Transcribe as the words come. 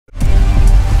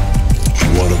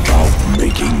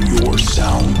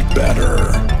sound better.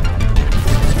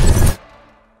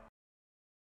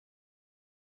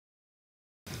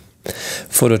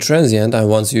 For the transient, I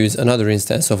want to use another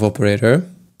instance of operator.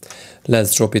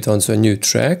 Let's drop it onto a new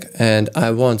track, and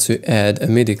I want to add a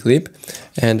MIDI clip.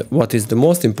 And what is the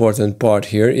most important part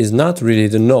here is not really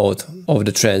the note of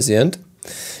the transient,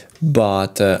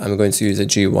 but I'm going to use a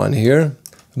G1 here,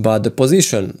 but the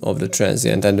position of the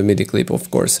transient and the MIDI clip,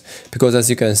 of course, because as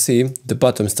you can see, the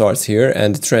bottom starts here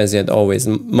and the transient always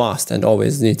must and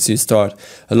always needs to start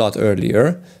a lot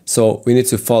earlier. So we need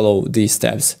to follow these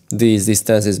steps, these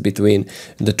distances between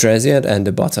the transient and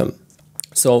the bottom.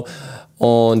 So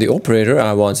on the operator,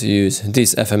 I want to use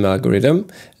this FM algorithm,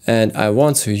 and I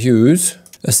want to use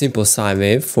a simple sine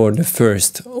wave for the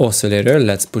first oscillator.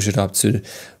 Let's push it up to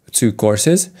 2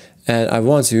 courses, and I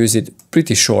want to use it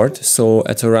pretty short, so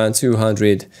at around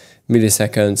 200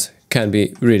 milliseconds can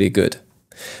be really good.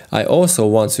 I also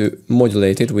want to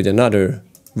modulate it with another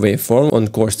waveform on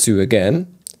course 2 again,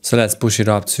 so let's push it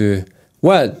up to,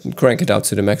 well, crank it up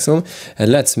to the maximum,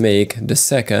 and let's make the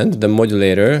second, the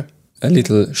modulator, a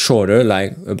little shorter,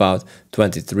 like about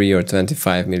 23 or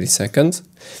 25 milliseconds.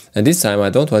 And this time I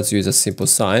don't want to use a simple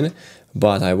sine,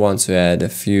 but I want to add a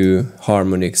few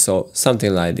harmonics, so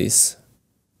something like this.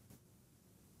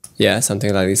 Yeah,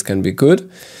 something like this can be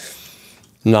good.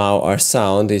 Now our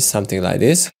sound is something like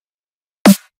this.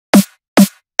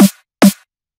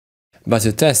 But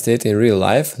to test it in real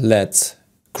life, let's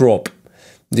crop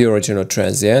the original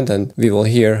transient and we will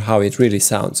hear how it really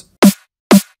sounds.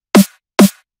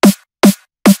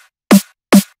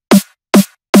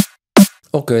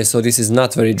 Okay, so this is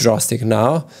not very drastic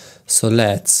now, so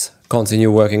let's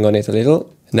continue working on it a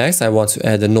little. Next, I want to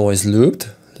add a noise loop,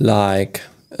 like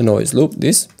a noise loop,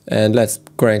 this, and let's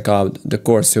crank up the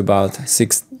chorus to about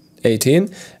 618,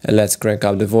 and let's crank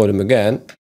up the volume again.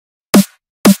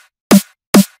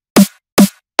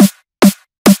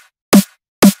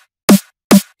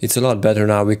 It's a lot better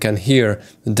now, we can hear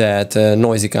that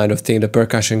noisy kind of thing, the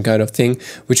percussion kind of thing,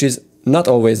 which is not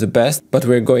always the best, but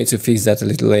we're going to fix that a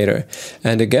little later.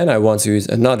 And again, I want to use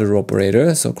another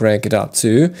operator, so crank it up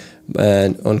too,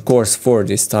 and on course 4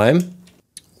 this time,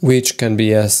 which can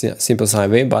be a simple sine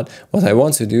wave, but what I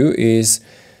want to do is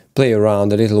play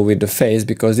around a little with the phase,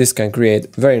 because this can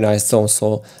create very nice tones.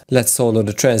 So let's solo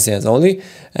the transients only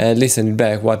and listen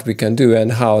back what we can do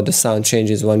and how the sound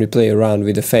changes when we play around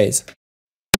with the phase.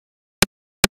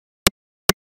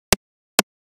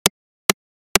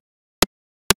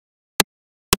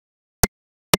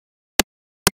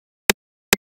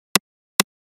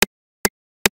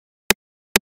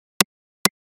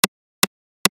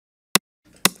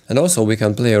 And also we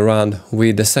can play around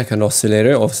with the second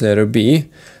oscillator, oscillator B,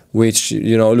 which,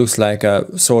 you know, looks like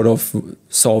a sort of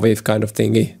saw wave kind of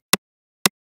thingy.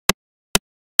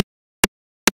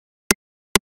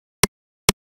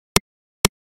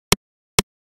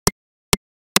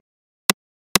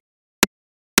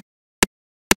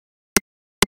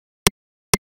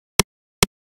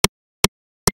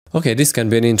 Okay, this can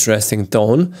be an interesting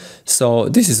tone. So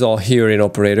this is all here in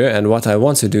operator, and what I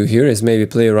want to do here is maybe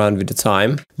play around with the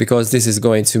time, because this is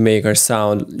going to make our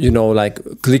sound, you know, like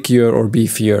clickier or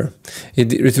beefier.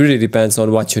 It really depends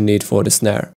on what you need for the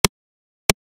snare.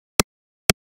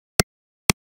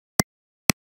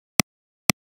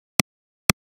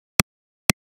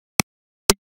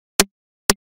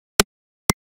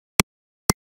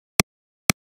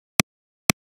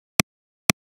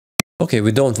 Okay,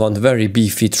 we don't want very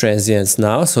beefy transients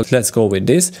now, so let's go with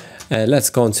this and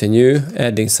let's continue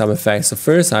adding some effects. So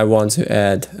first I want to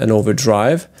add an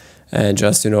overdrive and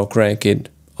just, you know, crank it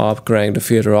up, crank the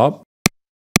filter up.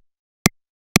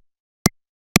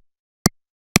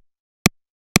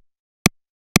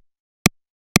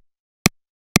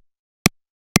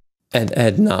 And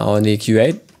add now an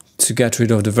EQ8 to get rid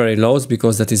of the very lows,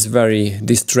 because that is very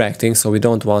distracting, so we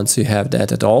don't want to have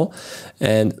that at all.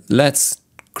 And let's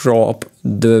crop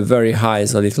the very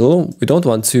highs a little. We don't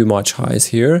want too much highs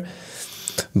here,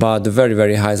 but the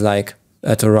very highs, like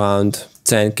at around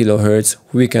 10 kilohertz,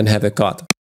 we can have a cut.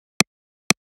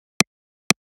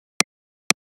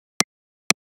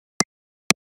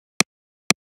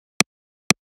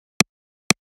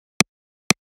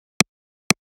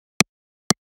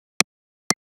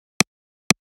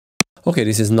 Okay,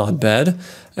 this is not bad.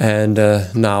 And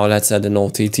now let's add an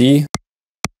OTT.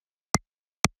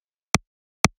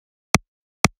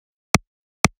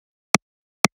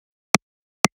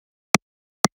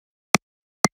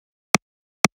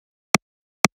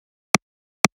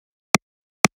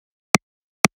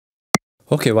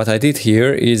 Okay, what I did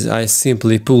here is I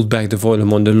simply pulled back the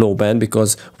volume on the low band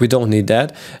because we don't need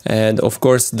that. And of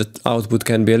course the output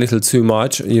can be a little too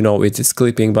much, you know, it is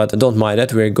clipping, but don't mind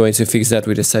that. We're going to fix that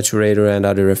with a saturator and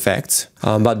other effects.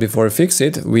 But before we fix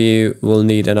it, we will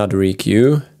need another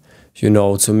EQ, you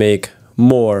know, to make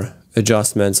more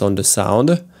adjustments on the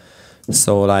sound.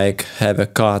 So like have a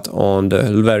cut on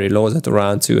the very lows at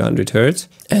around 200 Hz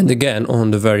and again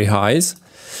on the very highs.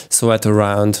 So at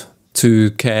around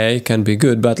 2K can be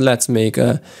good, but let's make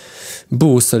a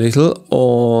boost a little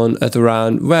on at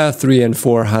around, well, 300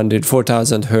 and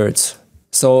 4,000 Hz.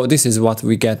 So this is what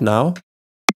we get now.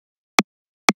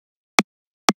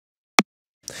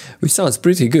 Which sounds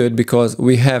pretty good because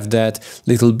we have that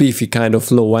little beefy kind of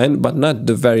low end, but not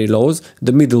the very lows.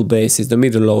 The middle bass is the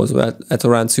middle lows at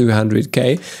around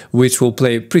 200K, which will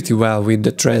play pretty well with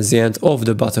the transient of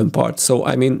the bottom part. So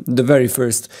I mean the very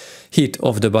first hit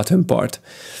of the bottom part.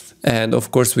 And of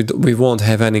course we won't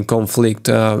have any conflict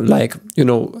like, you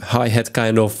know, hi-hat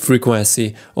kind of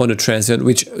frequency on a transient,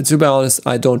 which to be honest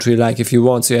I don't really like. If you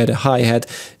want to add a hi-hat,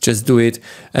 just do it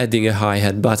adding a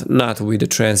hi-hat, but not with a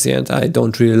transient. I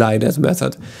don't really like that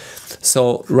method.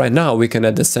 So right now we can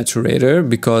add the saturator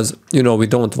because, you know, we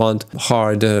don't want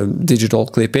hard digital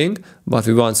clipping, but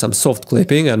we want some soft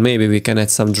clipping, and maybe we can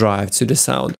add some drive to the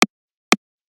sound.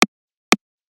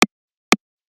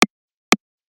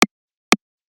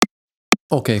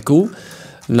 Okay, cool.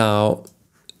 Now,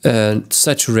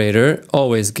 saturator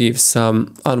always gives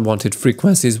some unwanted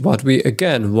frequencies, what we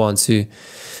again want to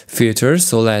filter.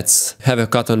 So let's have a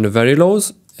cut on the very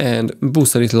lows and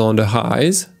boost a little on the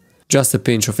highs, just a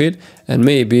pinch of it, and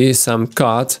maybe some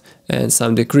cut and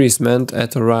some decreasement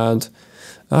at around,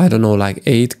 I don't know, like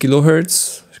 8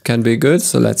 kilohertz can be good.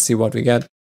 So let's see what we get.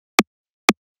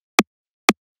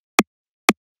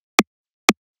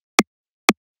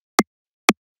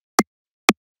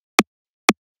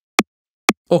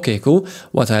 Okay, cool.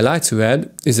 What I like to add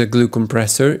is a glue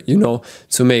compressor, you know,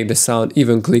 to make the sound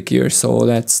even clickier. So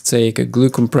let's take a glue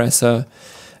compressor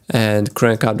and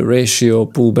crank up the ratio,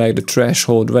 pull back the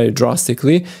threshold very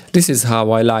drastically. This is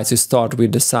how I like to start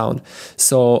with the sound.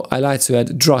 So I like to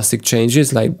add drastic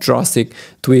changes, like drastic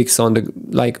tweaks on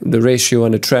the ratio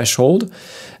and the threshold.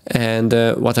 And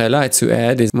what I like to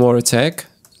add is more attack,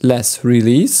 less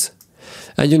release.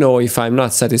 And you know, if I'm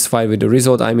not satisfied with the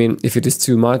result, I mean, if it is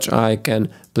too much, I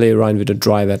can play around with the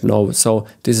drive at no. So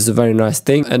this is a very nice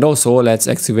thing. And also let's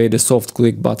activate the soft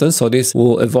click button. So this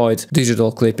will avoid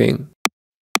digital clipping.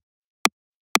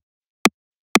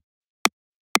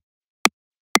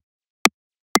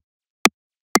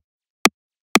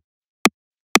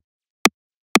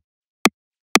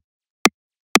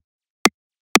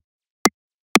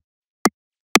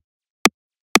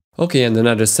 Okay, and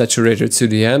another saturator to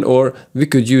the end, or we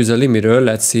could use a limiter.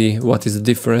 Let's see what is the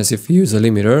difference if we use a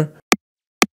limiter.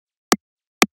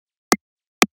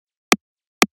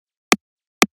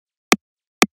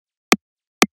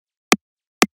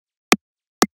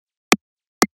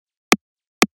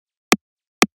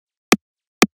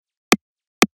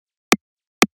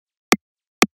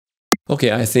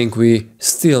 Okay, I think we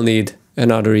still need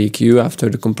another EQ after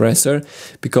the compressor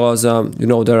because, you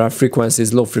know, there are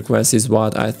frequencies, low frequencies,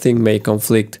 what I think may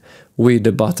conflict with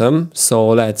the bottom. So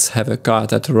let's have a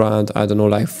cut at around, I don't know,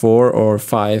 like 400 or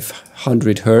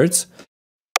 500 Hertz.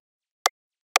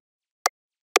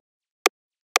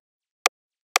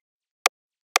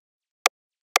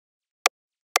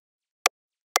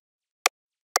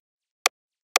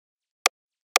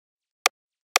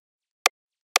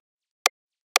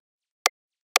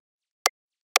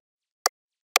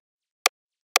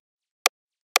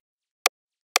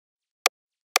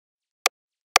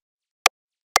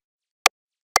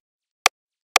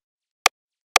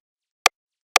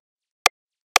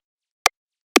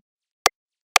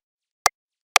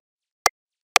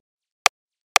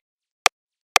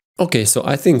 Okay, so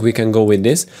I think we can go with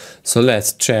this. So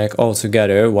let's check all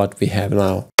together what we have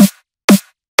now.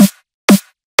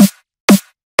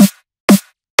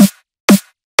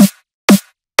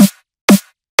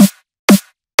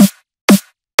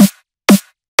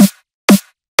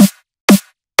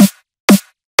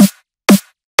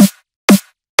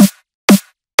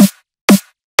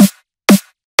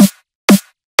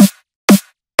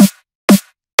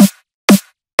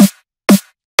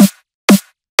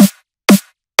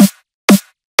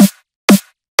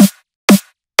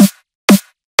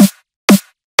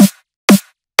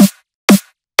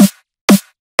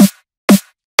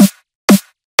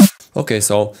 Okay,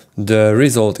 so the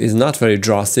result is not very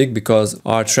drastic because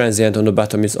our transient on the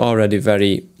bottom is already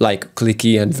very like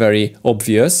clicky and very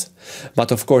obvious.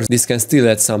 But of course this can still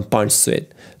add some punch to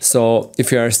it. So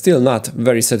if you are still not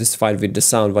very satisfied with the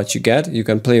sound what you get, you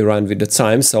can play around with the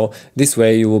time. So this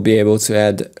way you will be able to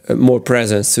add more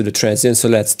presence to the transient. So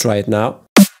let's try it now.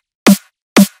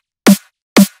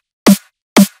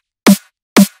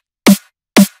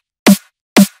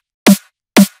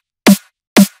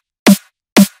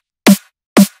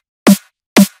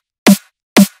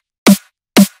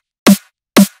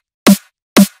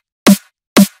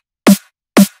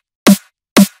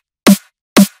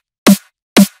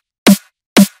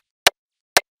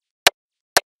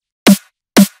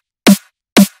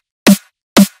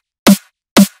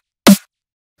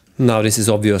 Now this is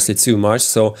obviously too much,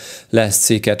 so let's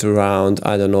take it around,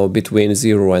 I don't know, between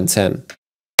 0 and 10.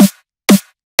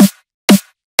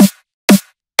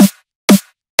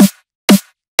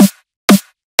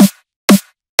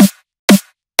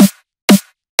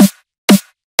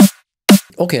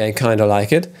 Okay, I kind of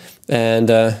like it, and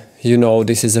you know,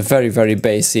 this is a very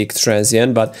basic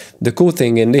transient, but the cool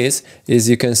thing in this is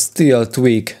you can still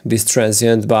tweak this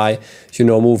transient by, you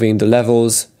know, moving the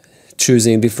levels,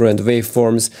 choosing different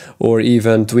waveforms, or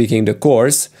even tweaking the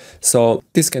chords. So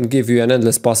this can give you an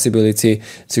endless possibility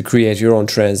to create your own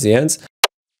transients.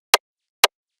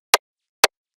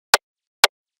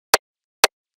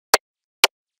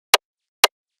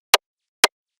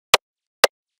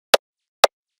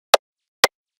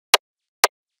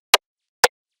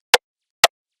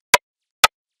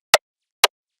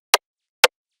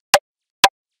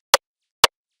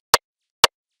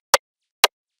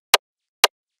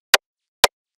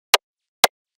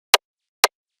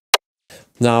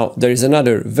 Now, there is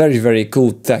another very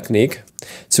cool technique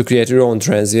to create your own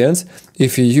transients.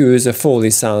 If you use a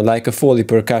Foley sound, like a Foley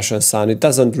percussion sound, it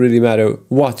doesn't really matter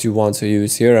what you want to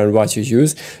use here and what you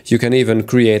use. You can even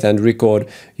create and record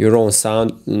your own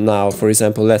sound. Now, for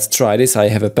example, let's try this. I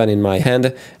have a pen in my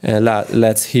hand and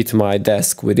let's hit my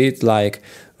desk with it, like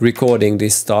recording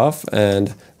this stuff,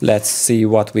 and let's see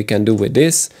what we can do with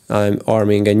this. I'm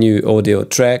arming a new audio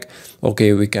track.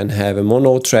 Okay, we can have a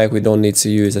mono track, we don't need to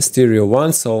use a stereo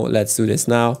one, so let's do this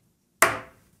now.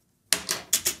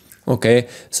 Okay,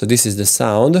 so this is the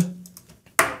sound.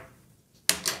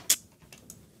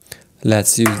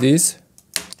 Let's use this.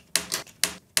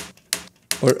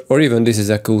 Or even this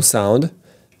is a cool sound.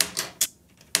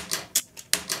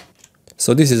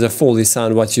 So this is a Foley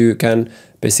sound what you can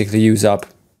basically use up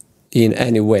in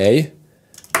any way.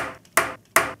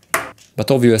 But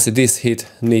obviously this hit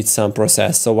needs some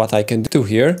process. So what I can do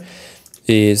here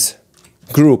is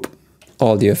group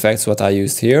all the effects what I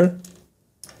used here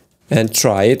and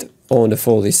try it on the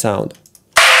Foley sound.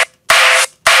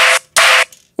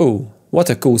 Oh, what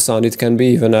a cool sound. It can be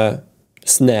even a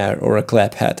snare or a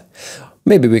clap hat.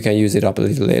 Maybe we can use it up a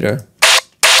little later.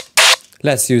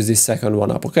 Let's use this second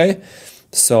one up, okay?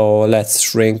 So let's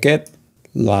shrink it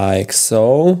like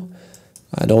so.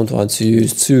 I don't want to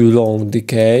use too long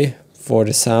decay for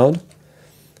the sound,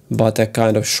 but a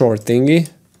kind of short thingy,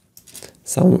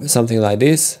 something like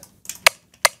this.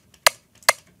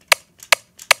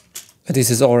 This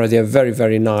is already a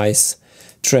very nice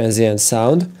transient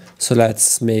sound. So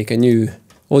let's make a new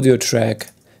audio track,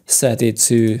 set it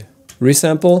to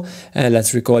resample, and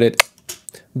let's record it.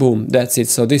 Boom, that's it.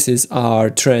 So this is our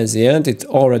transient. It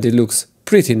already looks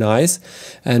pretty nice,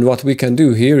 and what we can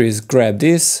do here is grab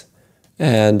this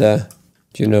and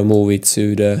you know, move it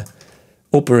to the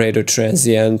operator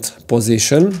transient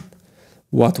position,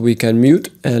 what we can mute,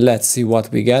 and let's see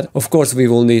what we get. Of course we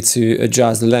will need to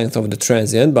adjust the length of the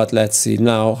transient, but let's see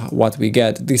now what we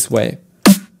get this way.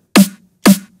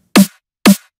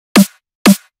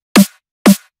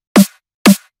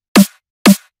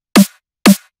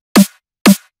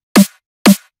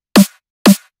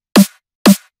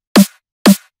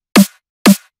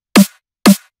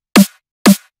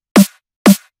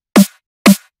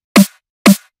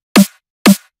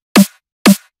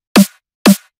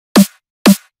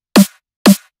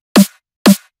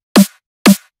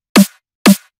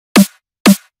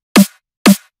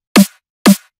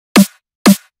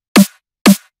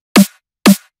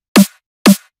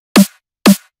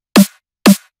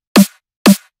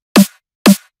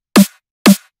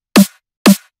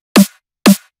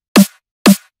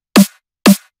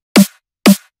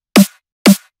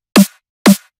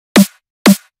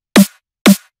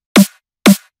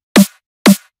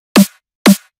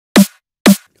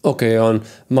 Okay, on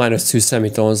 -2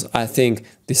 semitones, I think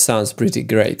this sounds pretty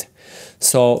great.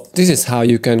 So this is how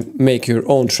you can make your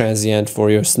own transient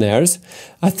for your snares.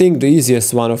 I think the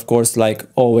easiest one, of course, like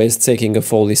always, taking a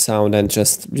Foley sound and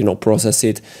just, you know, process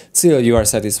it till you are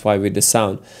satisfied with the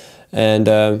sound. And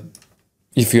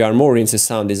if you are more into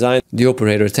sound design, the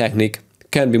operator technique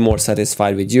can be more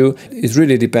satisfied with you. It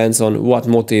really depends on what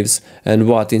motives and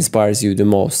what inspires you the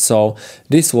most. So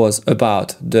this was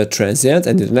about the transient,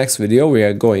 and in the next video we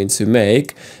are going to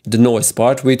make the noise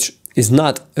part, which is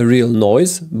not a real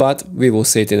noise, but we will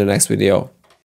see it in the next video.